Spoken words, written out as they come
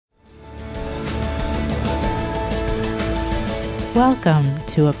Welcome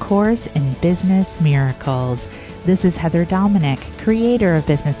to A Course in Business Miracles. This is Heather Dominic, creator of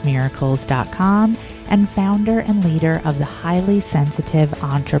businessmiracles.com and founder and leader of the highly sensitive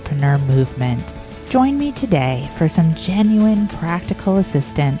entrepreneur movement. Join me today for some genuine practical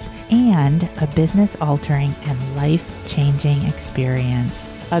assistance and a business-altering and life-changing experience,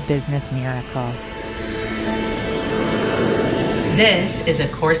 a business miracle. This is A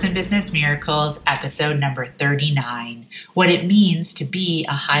Course in Business Miracles, episode number 39, what it means to be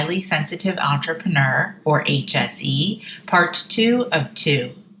a highly sensitive entrepreneur, or HSE, part 2 of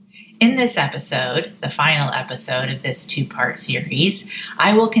 2. In this episode, the final episode of this two-part series,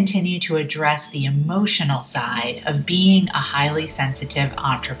 I will continue to address the emotional side of being a highly sensitive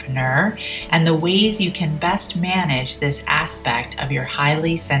entrepreneur and the ways you can best manage this aspect of your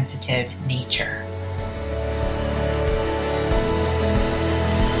highly sensitive nature.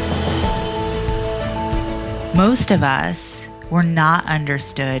 Most of us were not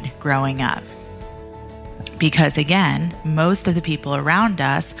understood growing up because, again, most of the people around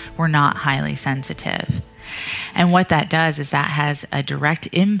us were not highly sensitive. And what that does is that has a direct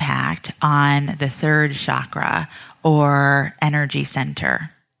impact on the third chakra or energy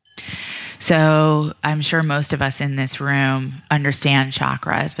center. So I'm sure most of us in this room understand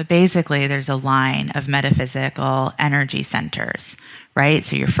chakras, but basically there's a line of metaphysical energy centers, right?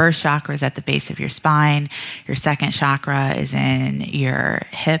 So your first chakra is at the base of your spine. Your second chakra is in your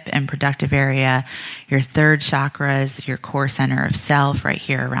hip and productive area. Your third chakra is your core center of self right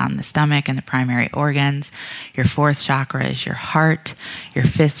here around the stomach and the primary organs. Your fourth chakra is your heart. Your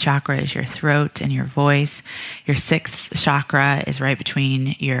fifth chakra is your throat and your voice. Your sixth chakra is right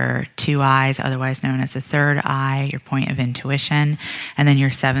between your two eyes, otherwise known as the third eye, your point of intuition. And then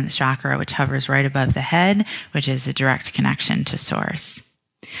your seventh chakra, which hovers right above the head, which is a direct connection to source.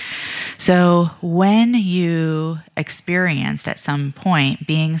 So when you experienced at some point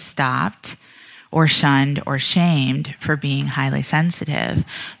being stopped or shunned or shamed for being highly sensitive,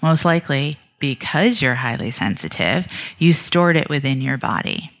 most likely because you're highly sensitive, you stored it within your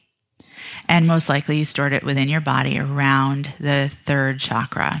body. And most likely you stored it within your body around the third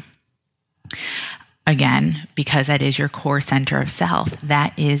chakra. Again, because that is your core center of self.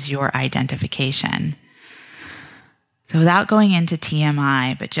 That is your identification. So without going into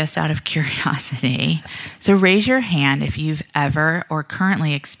TMI, but just out of curiosity, so raise your hand if you've ever or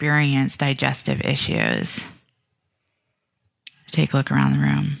currently experienced digestive issues. Take a look around the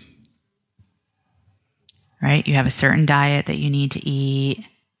room. Right? You have a certain diet that you need to eat, et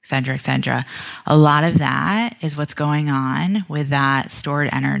cetera, et cetera. A lot of that is what's going on with that stored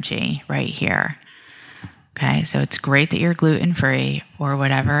energy right here. Okay, so it's great that you're gluten-free or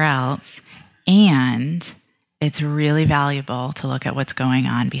whatever else, and it's really valuable to look at what's going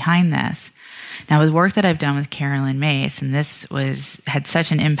on behind this. Now, with work that I've done with Carolyn Mace, and this had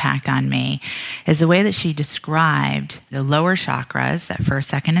such an impact on me, is the way that she described the lower chakras, that first,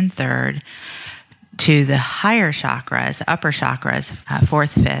 second, and third, to the higher chakras, the upper chakras,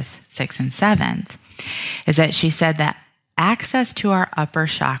 fourth, fifth, sixth, and seventh, is that she said that access to our upper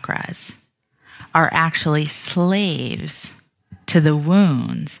chakras are actually slaves to the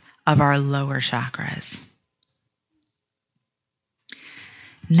wounds of our lower chakras.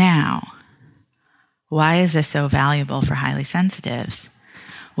 Now, why is this so valuable for highly sensitives?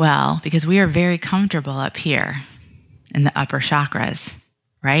 Well, because we are very comfortable up here in the upper chakras,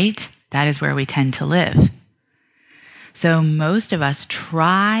 right? That is where we tend to live. So most of us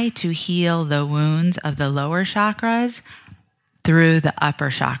try to heal the wounds of the lower chakras through the upper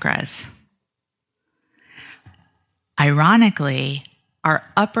chakras. Ironically, our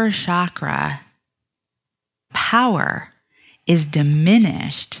upper chakra power is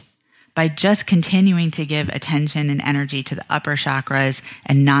diminished by just continuing to give attention and energy to the upper chakras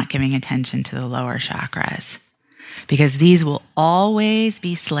and not giving attention to the lower chakras. Because these will always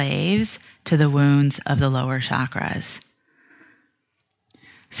be slaves to the wounds of the lower chakras.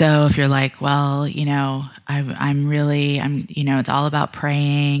 So if you're like, well, it's all about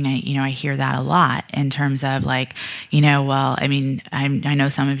praying. I hear that a lot in terms of I know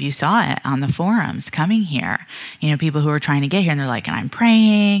some of you saw it on the forums coming here, people who are trying to get here and they're like, and I'm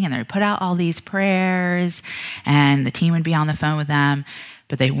praying, and they put out all these prayers and the team would be on the phone with them,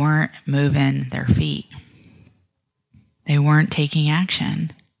 but they weren't moving their feet. They weren't taking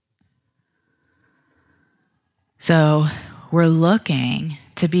action. So we're looking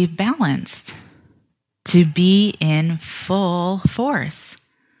to be balanced, to be in full force.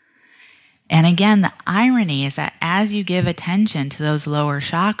 And again, the irony is that as you give attention to those lower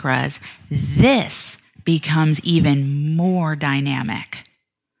chakras, this becomes even more dynamic.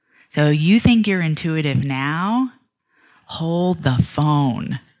 So you think you're intuitive now? hold the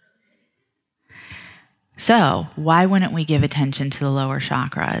phone. So why wouldn't we give attention to the lower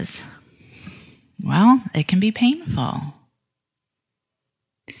chakras? Well, it can be painful.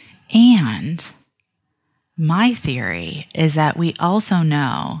 And my theory is that we also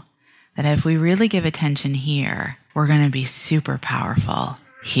know that if we really give attention here, we're going to be super powerful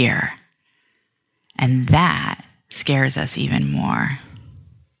here. And that scares us even more.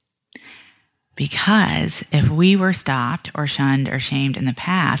 Because if we were stopped or shunned or shamed in the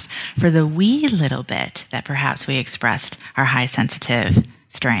past for the wee little bit that perhaps we expressed our high sensitive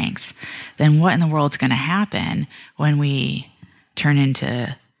strengths, then what in the world's going to happen when we turn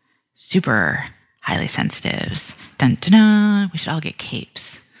into super highly sensitives? Dun, dun, dun. We should all get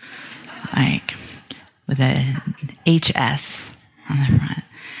capes, like with a HS on the front.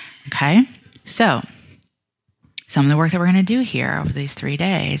 Okay? So, some of the work that we're going to do here over these 3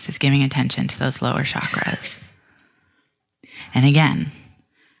 days is giving attention to those lower chakras. And again,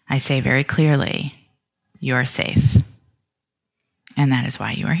 I say very clearly, you are safe. And that is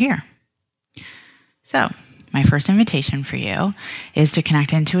why you are here. So, my first invitation for you is to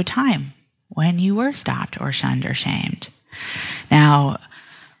connect into a time when you were stopped or shunned or shamed. Now,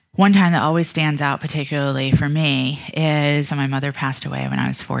 one time that always stands out particularly for me is when my mother passed away when I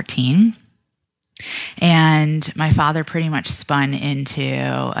was 14. And my father pretty much spun into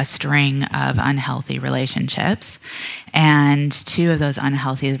a string of unhealthy relationships. And 2 of those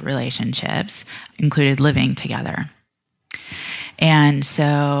unhealthy relationships included living together. And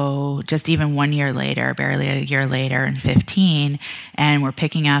so just even 1 year later, barely a year later in 15, and we're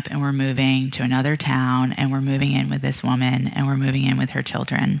picking up and we're moving to another town, and we're moving in with this woman, and we're moving in with her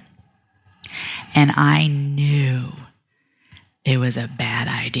children. And I knew it was a bad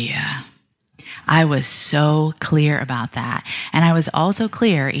idea. I was so clear about that. And I was also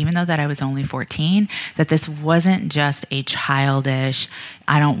clear, even though that I was only 14, that this wasn't just a childish,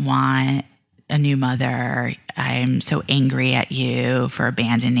 I don't want a new mother, I'm so angry at you for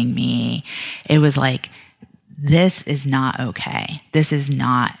abandoning me. It was like, this is not okay. This is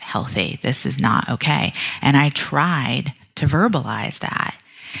not healthy. This is not okay. And I tried to verbalize that.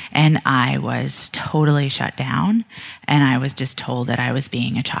 And I was totally shut down. And I was just told that I was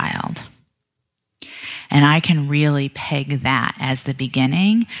being a child. And I can really peg that as the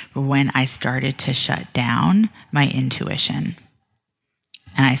beginning for when I started to shut down my intuition.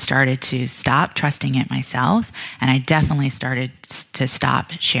 And I started to stop trusting it myself, and I definitely started to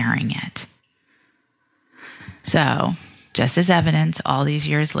stop sharing it. So, just as evidence all these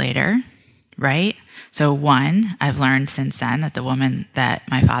years later, right? So 1, I've learned since then that the woman that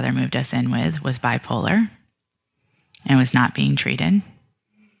my father moved us in with was bipolar and was not being treated.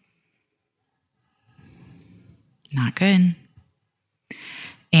 Not good.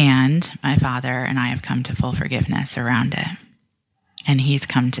 And my father and I have come to full forgiveness around it. And he's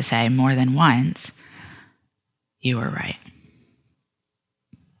come to say more than once, you were right.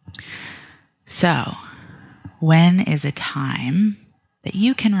 So, when is a time that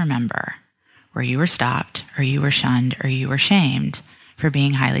you can remember where you were stopped or you were shunned or you were shamed for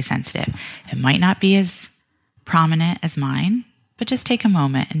being highly sensitive? It might not be as prominent as mine, but just take a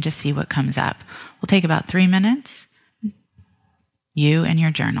moment and just see what comes up. We'll take about 3 minutes. You and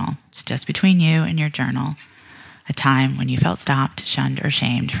your journal. It's just between you and your journal. A time when you felt stopped, shunned, or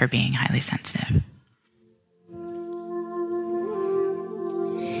shamed for being highly sensitive.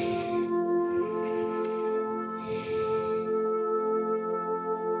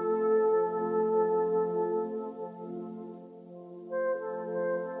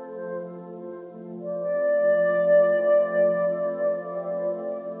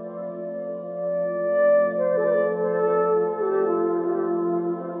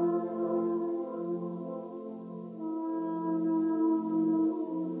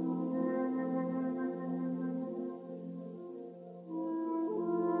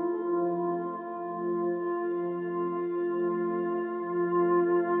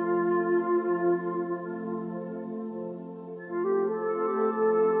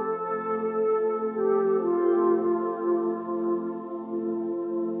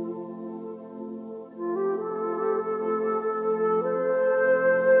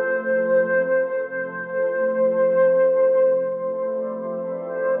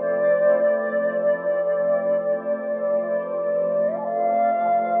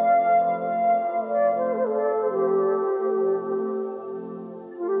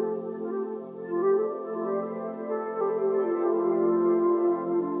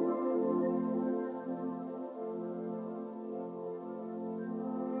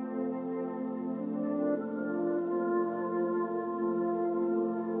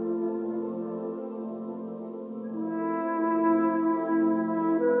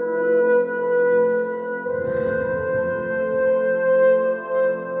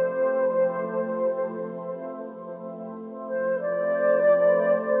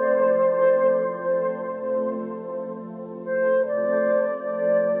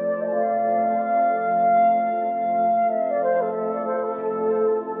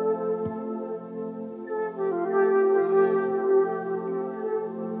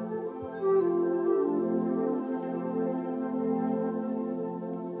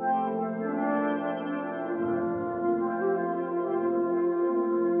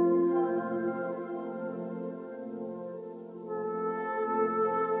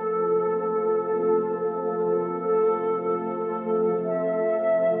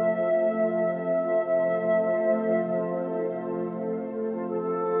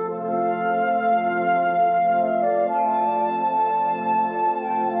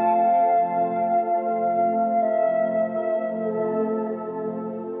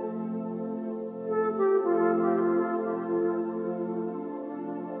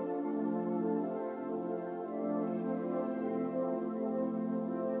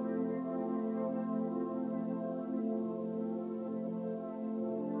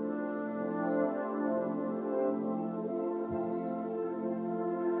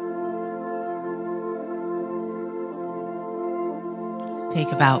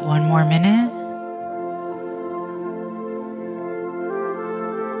 Take about one more minute.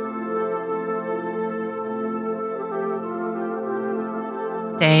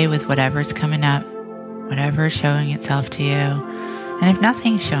 Stay with whatever's coming up, whatever's showing itself to you. And if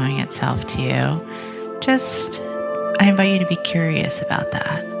nothing's showing itself to you, I invite you to be curious about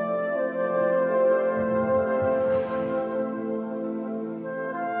that.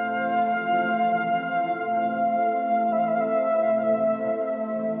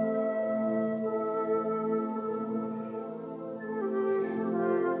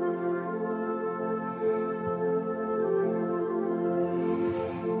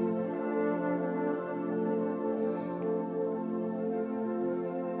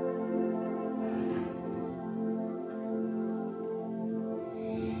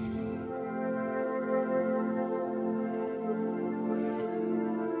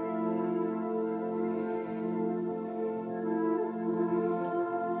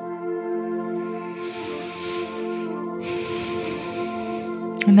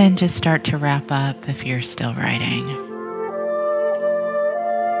 And then just start to wrap up if you're still writing.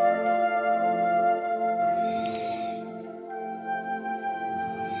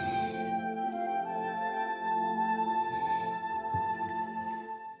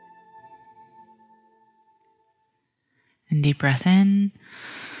 And deep breath in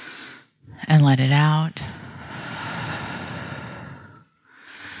and let it out.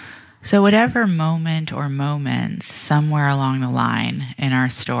 So whatever moment or moments somewhere along the line in our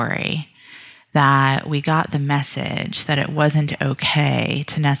story that we got the message that it wasn't okay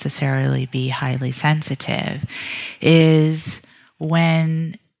to necessarily be highly sensitive is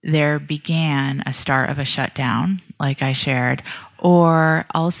when there began a start of a shutdown, like I shared, or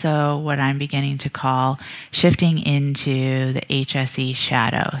also what I'm beginning to call shifting into the HSE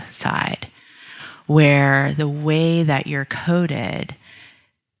shadow side, where the way that you're coded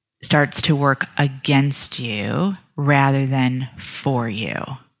starts to work against you rather than for you.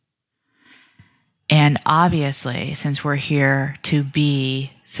 And obviously, since we're here to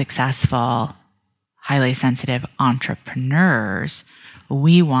be successful, highly sensitive entrepreneurs,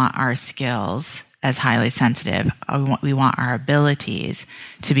 we want our skills as highly sensitive, we want our abilities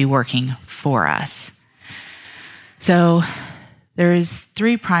to be working for us. So there's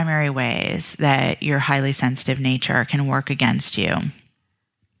 3 primary ways that your highly sensitive nature can work against you.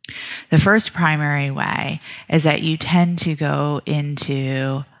 The first primary way is that you tend to go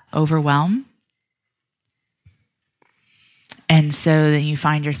into overwhelm. And so then you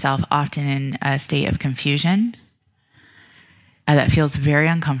find yourself often in a state of confusion that feels very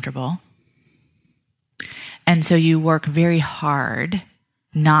uncomfortable. And so you work very hard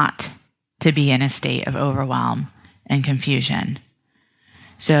not to be in a state of overwhelm and confusion.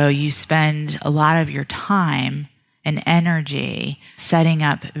 So you spend a lot of your time and energy setting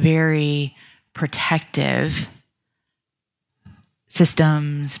up very protective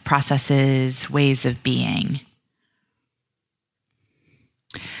systems, processes, ways of being.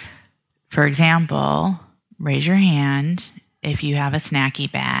 For example, raise your hand if you have a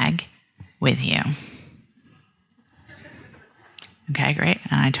snacky bag with you. Okay, great.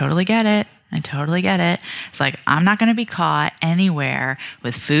 I totally get it. It's like, I'm not going to be caught anywhere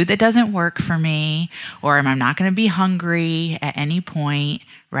with food that doesn't work for me, or I'm not going to be hungry at any point,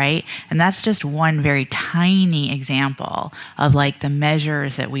 right? And that's just one very tiny example of like the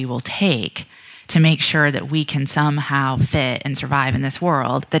measures that we will take to make sure that we can somehow fit and survive in this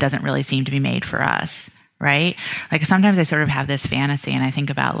world that doesn't really seem to be made for us, right? Like sometimes I sort of have this fantasy and I think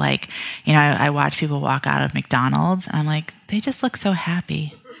about like, I watch people walk out of McDonald's and I'm like, they just look so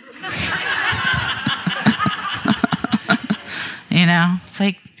happy. It's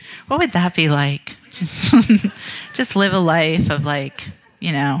like, what would that be like? Just live a life of like,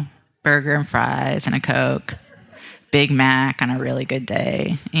 burger and fries and a Coke, Big Mac on a really good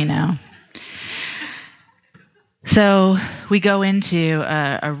day, So we go into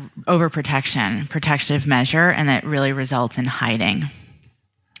a overprotection, protective measure, and that really results in hiding.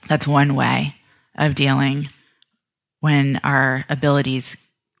 That's one way of dealing when our abilities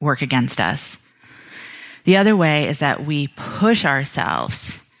work against us. The other way is that we push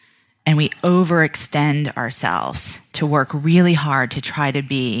ourselves and we overextend ourselves to work really hard to try to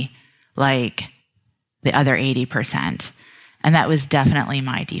be like the other 80%. And that was definitely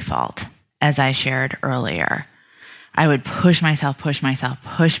my default, as I shared earlier. I would push myself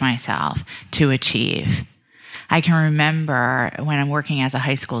to achieve. I can remember when I'm working as a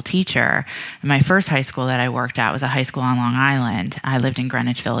high school teacher, my first high school that I worked at was a high school on Long Island. I lived in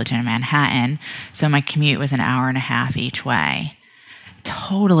Greenwich Village in Manhattan, so my commute was an hour and a half each way.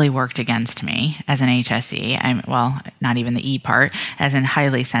 totally worked against me as an HSE. Not even the E part, as in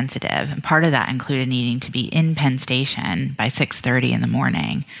highly sensitive. And part of that included needing to be in Penn Station by 6:30 in the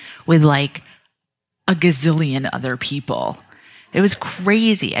morning with like a gazillion other people. It was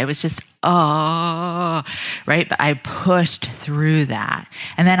crazy. I was just, right? But I pushed through that.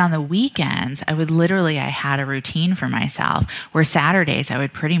 And then on the weekends, I had a routine for myself where Saturdays I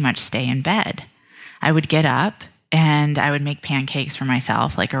would pretty much stay in bed. I would get up and I would make pancakes for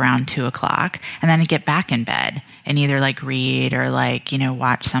myself like around 2:00. And then I'd get back in bed and either like read or like,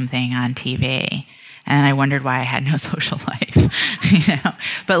 watch something on TV. And I wondered why I had no social life,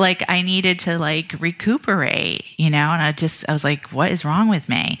 but like I needed to like recuperate, and I was like, what is wrong with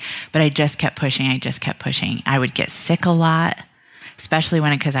me? But I just kept pushing. I would get sick a lot, especially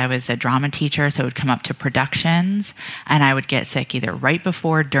because I was a drama teacher. So it would come up to productions and I would get sick either right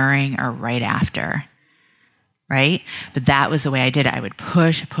before, during, or right after. Right? But that was the way I did it. I would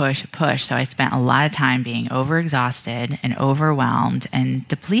push. So I spent a lot of time being overexhausted and overwhelmed and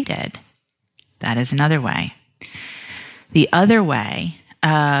depleted. That is another way. The other way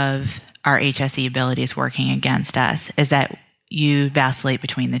of our HSE abilities working against us is that you vacillate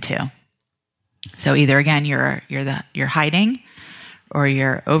between the two. So either again you're hiding, or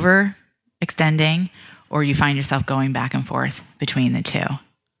you're overextending, or you find yourself going back and forth between the two.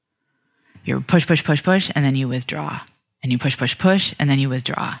 You push, and then you withdraw, and you push, and then you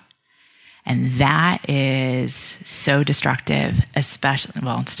withdraw. And that is so destructive, it's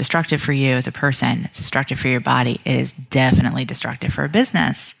destructive for you as a person. It's destructive for your body. It is definitely destructive for a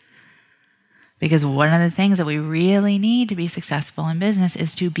business. Because one of the things that we really need to be successful in business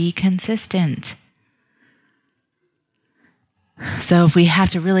is to be consistent. So if we have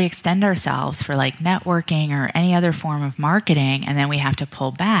to really extend ourselves for like networking or any other form of marketing, and then we have to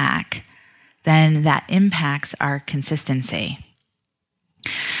pull back, then that impacts our consistency.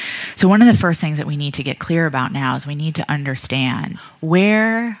 So one of the first things that we need to get clear about now is we need to understand,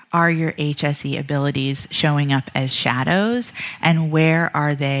 where are your HSE abilities showing up as shadows, and where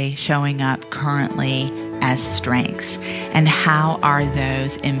are they showing up currently as strengths, and how are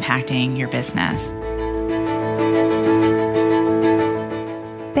those impacting your business?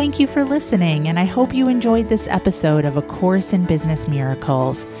 Thank you for listening, and I hope you enjoyed this episode of A Course in Business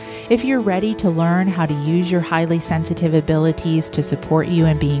Miracles. If you're ready to learn how to use your highly sensitive abilities to support you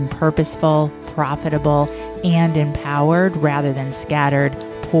in being purposeful, profitable, and empowered rather than scattered,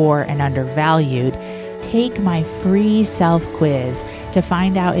 poor, and undervalued, take my free self-quiz to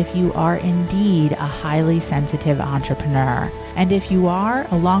find out if you are indeed a highly sensitive entrepreneur. And if you are,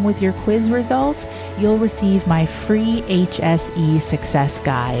 along with your quiz results, you'll receive my free HSE Success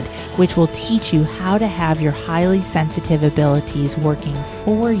Guide, which will teach you how to have your highly sensitive abilities working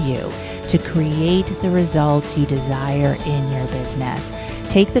for you to create the results you desire in your business.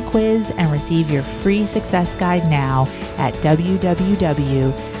 Take the quiz and receive your free success guide now at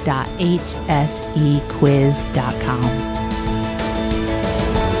www.hsequiz.com.